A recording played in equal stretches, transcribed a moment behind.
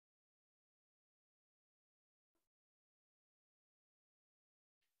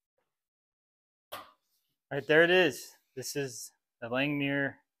All right, there it is. This is the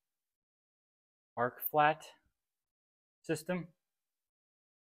Langmuir ArcFlat system.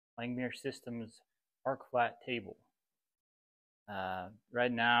 Langmuir Systems ArcFlat table.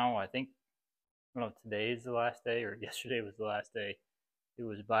 Right now, I think, I don't know if today is the last day or yesterday was the last day. It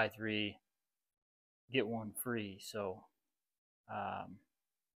was buy 3, get 1 free. So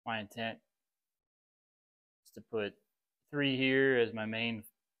my intent is to put 3 here as my main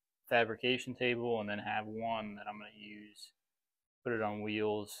fabrication table and then have 1 that I'm going to use, put it on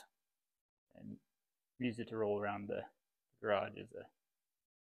wheels, and use it to roll around the garage as a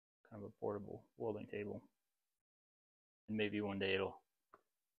kind of a portable welding table. And maybe one day it'll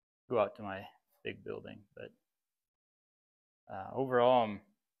go out to my big building. But overall, I'm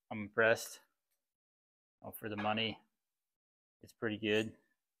impressed. For the money, it's pretty good.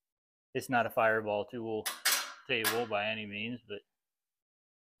 It's not a Fireball tool table by any means, but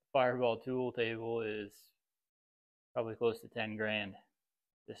Fireball tool table is probably close to 10 grand.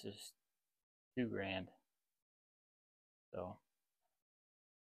 This is 2 grand. So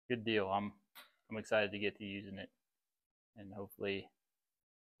good deal. I'm excited to get to using it, and hopefully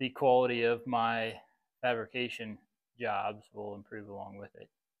the quality of my fabrication jobs will improve along with it.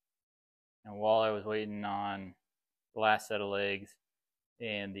 And while I was waiting on the last set of legs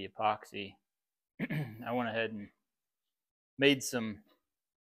and the epoxy, I went ahead and made some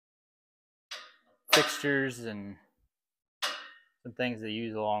fixtures and some things to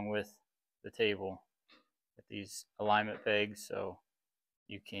use along with the table with these alignment pegs, so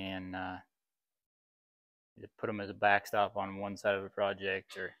you can either put them as a backstop on one side of a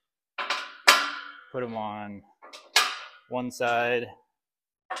project or put them on one side,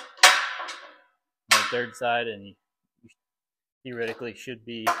 on the third side, and you theoretically should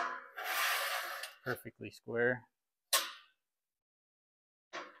be perfectly square.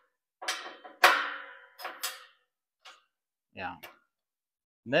 Yeah.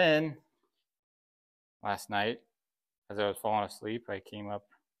 And then last night, as I was falling asleep, I came up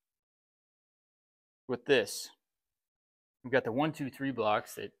with this. We've got the 1, 2, 3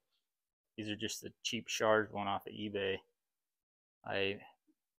 blocks. These are just the cheap shards one off of eBay. I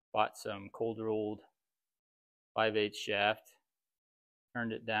bought some cold rolled 5/8 shaft,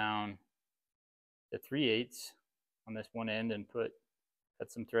 turned it down to 3/8 on this one end, and cut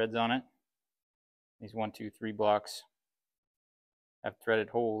some threads on it. These 1, 2, 3 blocks have threaded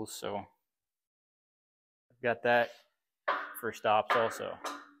holes, so I've got that for stops also.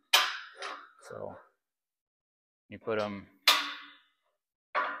 So you put them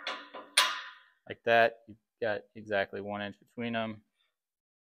like that, you've got exactly 1 inch between them.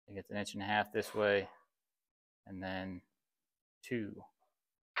 I think it's 1.5 inches this way, and then 2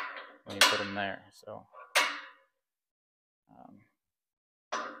 when you put them there. So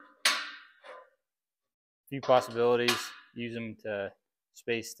a few possibilities. Use them to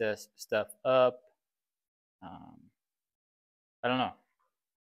space test stuff up. I don't know.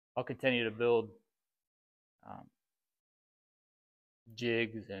 I'll continue to build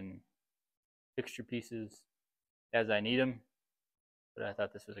jigs and fixture pieces as I need them, but I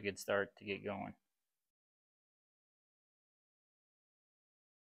thought this was a good start to get going.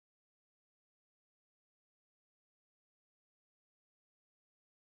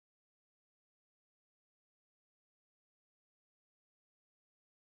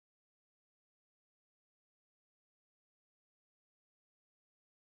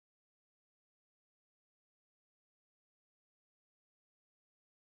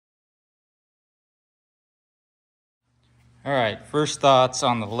 All right, first thoughts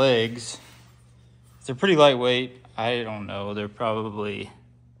on the legs. They're pretty lightweight. I don't know, they're probably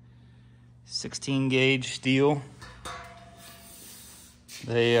 16 gauge steel.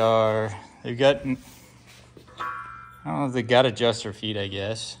 They've got, I don't know if they got adjuster feet, I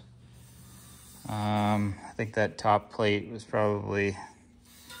guess. I think that top plate was probably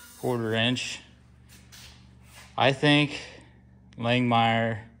 1/4 inch. I think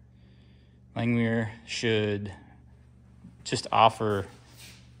Langmuir should just offer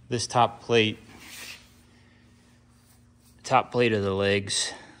this top plate of the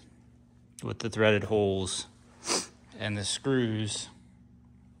legs with the threaded holes and the screws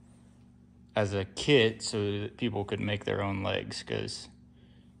as a kit so that people could make their own legs, because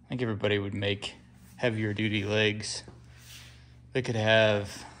I think everybody would make heavier duty legs. They could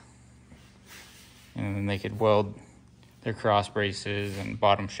have, and they could weld their cross braces and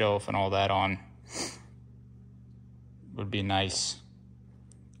bottom shelf and all that on. Would be a nice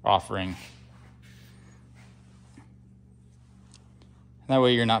offering. That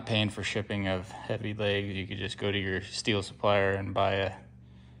way you're not paying for shipping of heavy legs. You could just go to your steel supplier and buy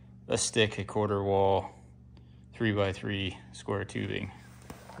a stick, a 1/4 wall, 3x3 square tubing.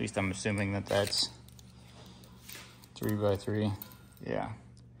 At least I'm assuming that that's 3x3. Yeah.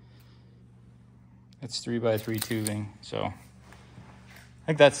 It's 3x3 tubing. So I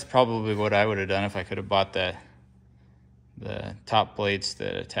think that's probably what I would have done if I could have bought the top plates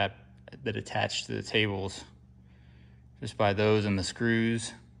that attach to the tables. Just buy those and the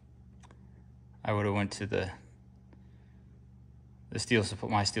screws. I would have went to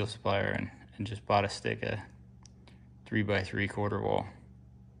my steel supplier and just bought a stick of 3x3 quarter wall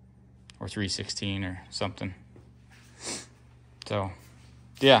or 3/16 or something. So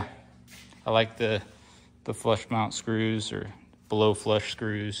yeah, I like the flush mount screws or below flush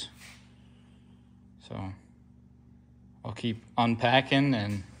screws. So I'll keep unpacking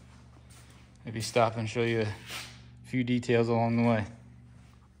and maybe stop and show you a few details along the way.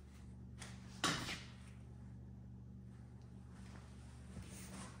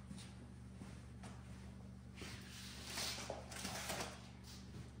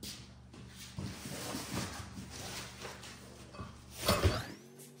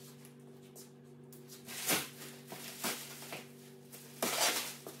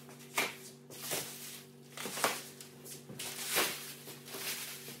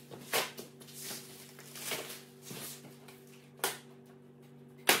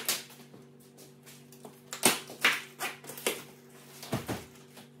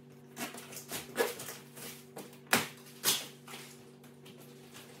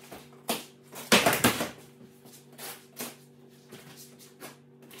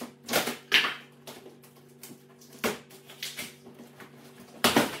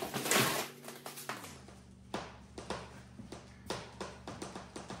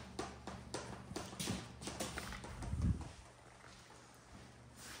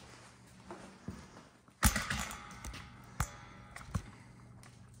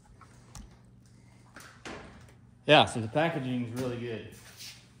 Yeah, so the packaging is really good.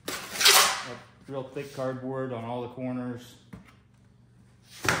 Real thick cardboard on all the corners.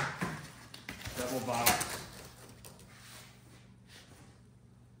 Double box.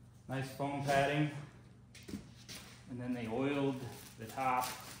 Nice foam padding. And then they oiled the top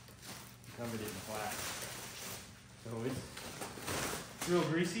and covered it in plastic. So it's real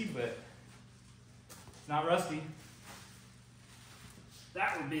greasy, but it's not rusty.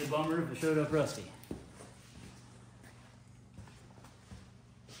 That would be a bummer if it showed up rusty.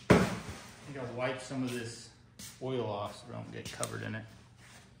 I think I'll wipe some of this oil off so I don't get covered in it.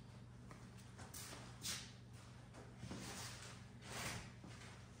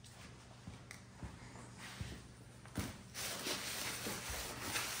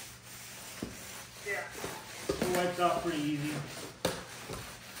 Yeah, it wipes off pretty easy.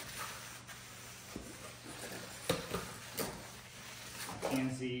 You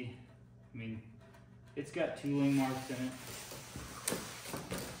can see, I mean, it's got tooling marks in it.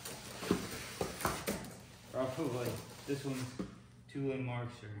 Probably this one's tooling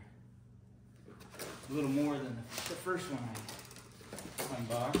marks are a little more than the first one I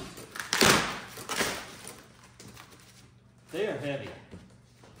unboxed. They are heavy.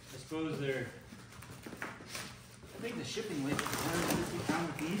 I suppose they're, I think the shipping weight is 150 pounds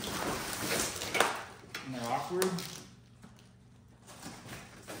a piece. And they're awkward.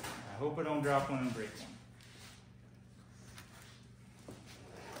 I hope I don't drop one and break one.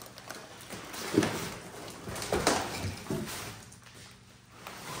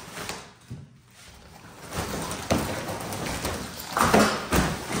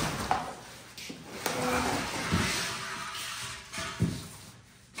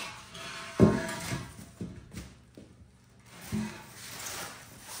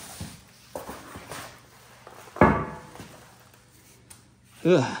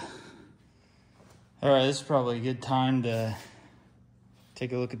 Ugh. All right, this is probably a good time to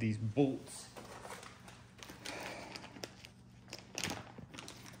take a look at these bolts.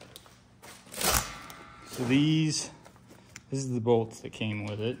 So this is the bolts that came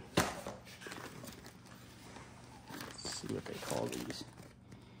with it. Let's see what they call these.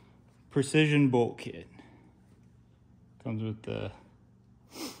 Precision bolt kit. Comes with the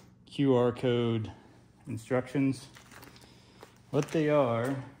QR code instructions. What they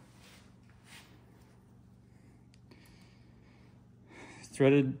are,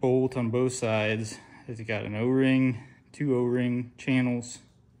 threaded bolt on both sides. It's got an O-ring, 2 O-ring channels,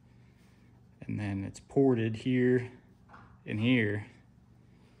 and then it's ported here and here.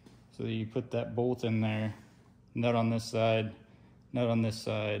 So you put that bolt in there, nut on this side, nut on this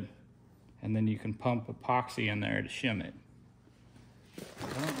side, and then you can pump epoxy in there to shim it. I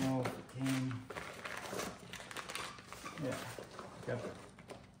don't know if it came, yeah. Got the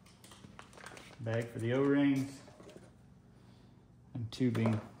bag for the O-rings,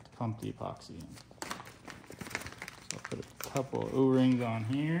 tubing to pump the epoxy in. So I'll put a couple of O-rings on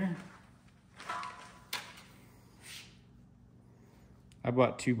here. I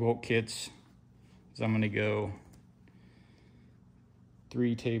bought 2 bolt kits, so I'm gonna go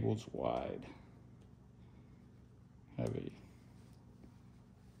 3 tables wide. Have a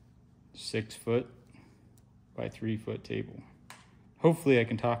 6-foot by 3-foot table. Hopefully I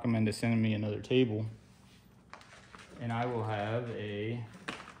can talk them into sending me another table, and I will have a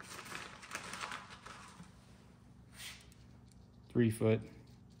 3-foot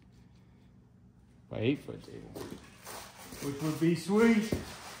by 8-foot table, which would be sweet.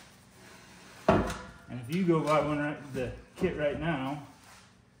 And if you go buy one, the kit right now,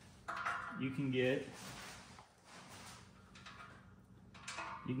 you can get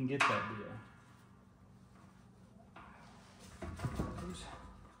that deal. I was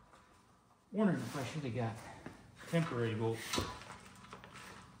wondering if I should have got temporary bolt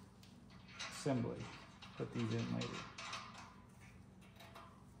assembly. Put these in later.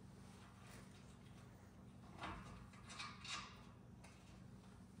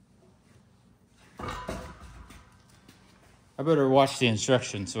 I better watch the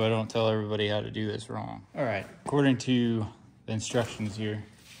instructions so I don't tell everybody how to do this wrong. All right, according to the instructions here,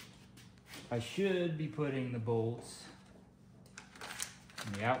 I should be putting the bolts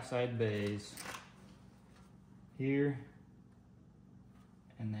in the outside bays here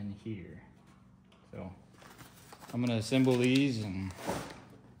and then here. So I'm gonna assemble these and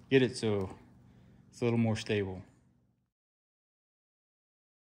get it so it's a little more stable.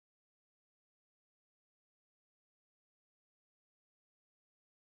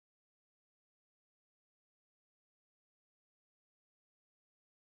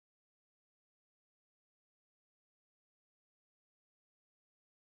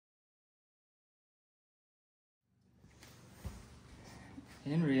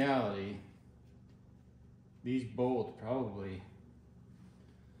 In reality, these bolts probably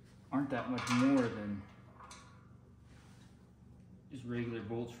aren't that much more than just regular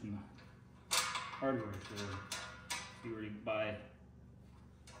bolts from the hardware store. If you were to buy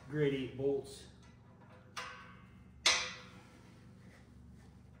grade 8 bolts,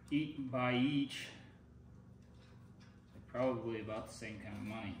 by each, they're probably about the same kind of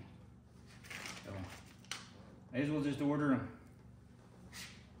money. So, may as well just order them.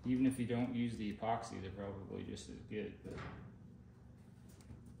 Even if you don't use the epoxy, they're probably just as good. But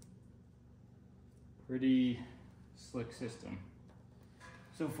pretty slick system.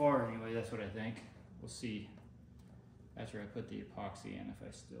 So far, anyway, that's what I think. We'll see after I put the epoxy in if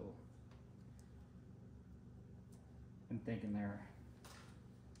I still am thinking they're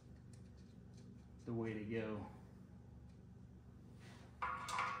the way to go.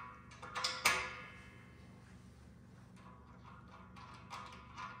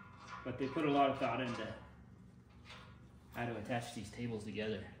 But they put a lot of thought into how to attach these tables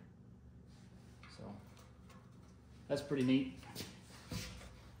together. So that's pretty neat.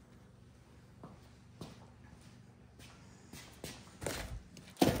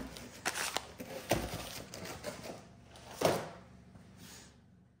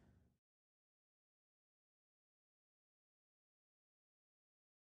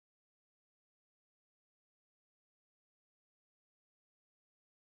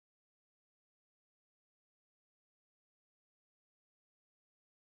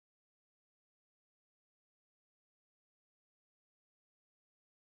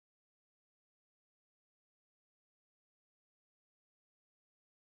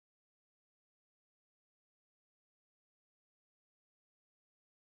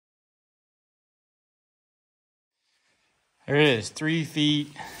 There it is, 3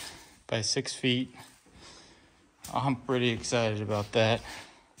 feet by 6 feet. I'm pretty excited about that.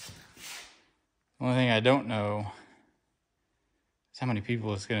 The only thing I don't know is how many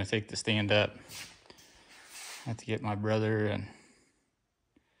people it's gonna take to stand up. I have to get my brother and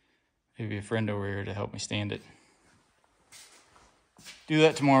maybe a friend over here to help me stand it. Do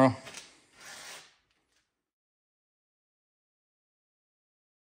that tomorrow.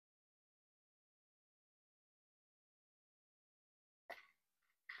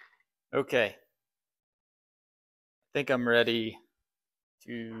 Okay. I think I'm ready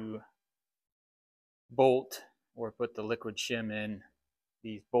to bolt or put the liquid shim in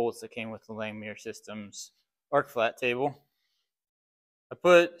these bolts that came with the Langmuir Systems ArcFlat table. I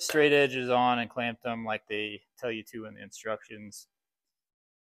put straight edges on and clamped them like they tell you to in the instructions.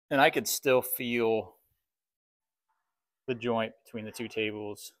 And I could still feel the joint between the two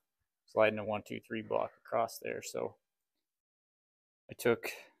tables sliding a 1, 2, 3 block across there. So I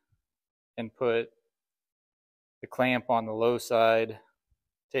took and put the clamp on the low side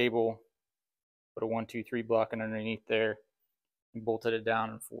table, put a 1, 2, 3 block underneath there, and bolted it down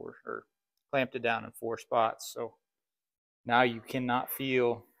in 4, or clamped it down in 4 spots. So now you cannot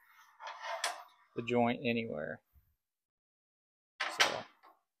feel the joint anywhere. So,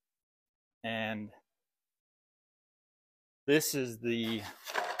 and this is the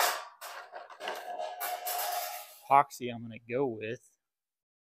epoxy I'm going to go with,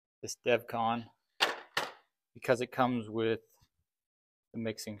 this DevCon, because it comes with the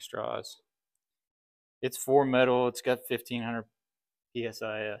mixing straws. It's 4 metal, it's got 1500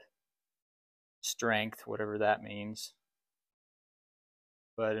 psi strength, whatever that means.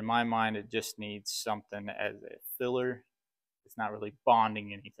 But in my mind, it just needs something as a filler. It's not really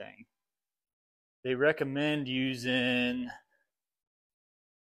bonding anything. They recommend using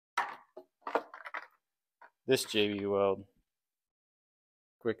this JB Weld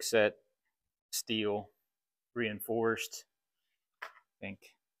quick set steel, reinforced. I think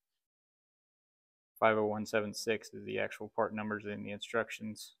 50176 is the actual part numbers in the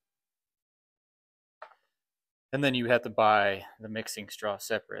instructions. And then you have to buy the mixing straw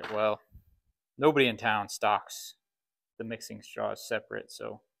separate. Well, nobody in town stocks the mixing straws separate,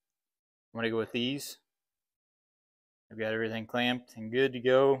 so I'm going to go with these. I've got everything clamped and good to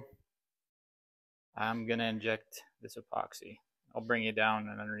go. I'm going to inject this epoxy. I'll bring it down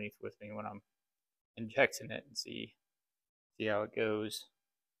and underneath with me when I'm injecting it and see how it goes.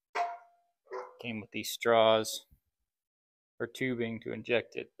 Came with these straws or tubing to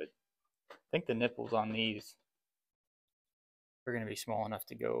inject it, but I think the nipples on these are going to be small enough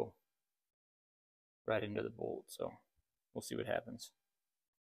to go right into the bolt, so we'll see what happens.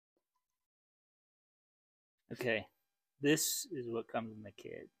 Okay, this is what comes in the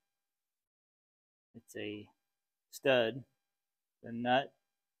kit. It's a stud, a nut,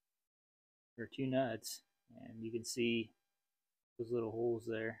 or 2 nuts, and you can see those little holes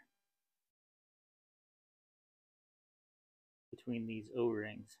there between these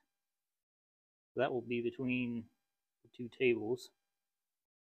O-rings. So that will be between the 2 tables,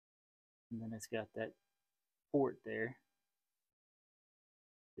 and then it's got that port there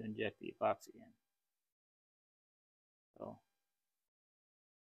to inject the epoxy in. So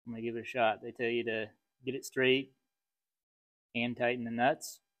I'm going to give it a shot. They tell you to get it straight, hand tighten the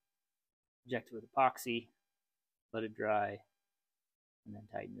nuts, inject it with epoxy, let it dry, and then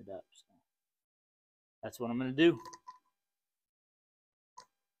tighten it up. So that's what I'm going to do.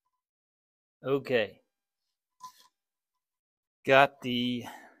 Okay. Got the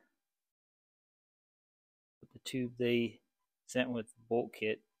tube they sent with the bolt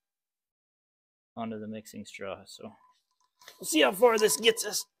kit onto the mixing straw. So we'll see how far this gets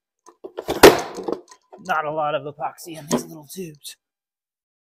us. Not a lot of epoxy in these little tubes.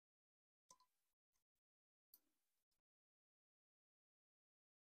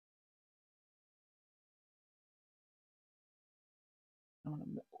 I'm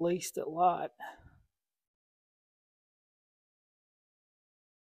going to waste a lot.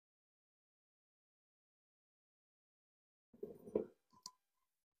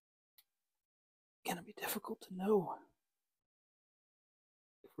 It's going to be difficult to know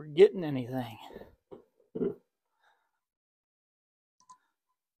if we're getting anything.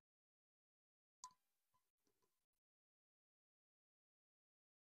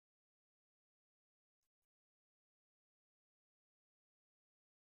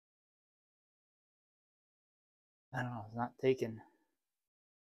 I don't know, it's not taking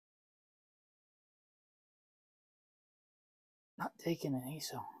any,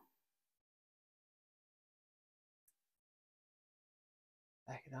 so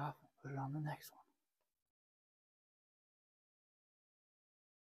back it off and put it on the next one.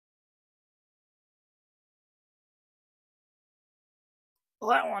 Well,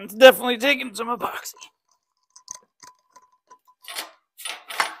 that one's definitely taking some epoxy.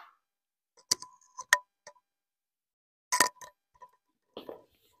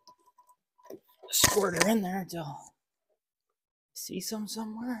 Squirt her in there until I see some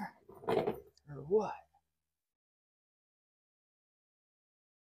somewhere, or what?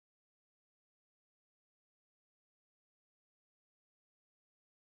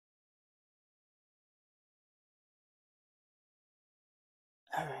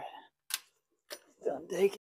 All right, done taking.